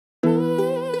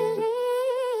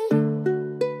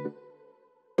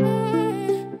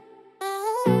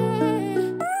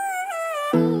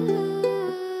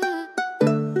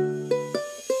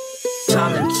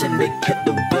make it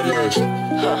the village.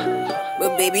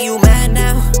 But baby, you mad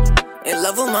now? In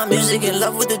love with my music, in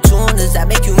love with the tune. Does that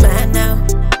make you mad now?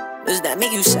 Does that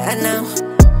make you sad now?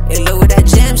 In love with that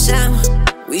jam sound.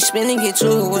 We spinning it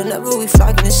too. Whenever we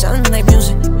flocking, it sounding like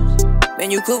music.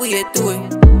 Man, you could, we get through it.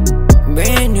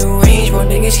 Brand new range, more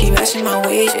niggas keep asking my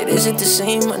wage. It isn't the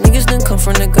same, my niggas done come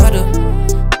from the gutter.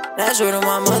 That's word of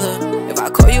my mother. If I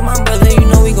call you my brother, you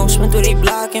know we gon' spin through they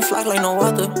block and flock like no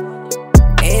other.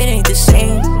 It ain't the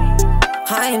same,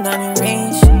 high and down in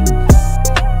range.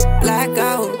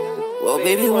 Blackout. Well,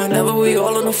 baby, whenever we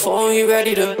all on the phone, you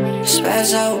ready to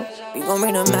spaz out. We gon'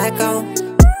 bring the Mac out.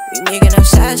 We making that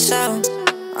sad sound.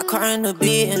 I car in the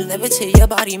beat and levitate your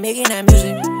body, making that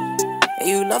music. Yeah,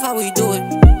 you love how we do it.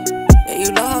 Yeah,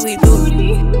 you love how we do it.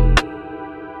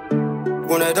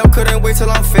 Run it up, couldn't wait till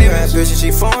I'm famous. Bad bitch,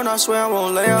 she phone, I swear I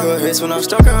won't lay her. Good hits when I'm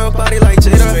stuck in her body like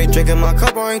Jada. Straight drinking my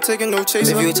cup, I ain't taking no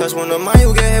chaser. If you touch one of mine,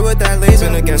 you get hit with that laser.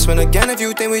 Spin again if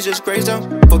you think we just grazed up.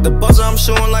 Fuck the buzzer, I'm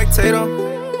shooting like Tatum.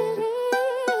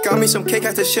 Got me some cake,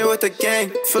 had to share with the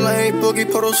gang. Feel like ain't boogie,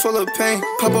 puddles full of pain.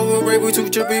 Pop up with Ray, we too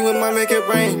drippy, we might make it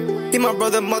rain. He my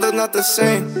brother, mother, not the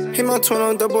same. He my twin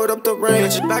on doubled up the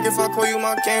range. Just back if I call you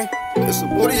my gang. It's a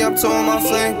Moody, I'm towing my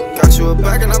flame. Got you a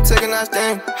bag and I'm taking that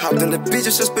thing. Hopped in the beach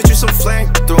just to spit you some flame.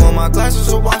 Throw on my glasses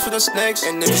to watch for the snakes.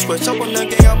 And if you switch up on the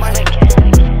gang, I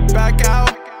might back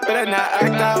out. Better not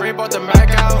act out. Ray bought the Mac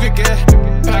out. You could get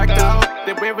packed out.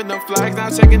 They waving the flags, now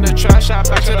taking the trash out.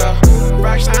 Back to the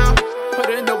racks now. Put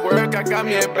in the work, I got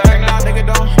me a bag now,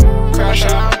 nigga, don't crash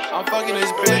out. I'm fucking this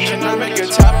bitch and I make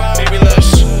it top out. Baby,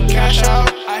 let's cash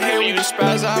out. I hate when you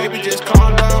spaz out. Baby, just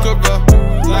calm down. Good, bro.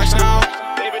 Relax now.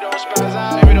 Baby, don't spaz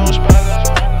out. Baby, don't spaz out.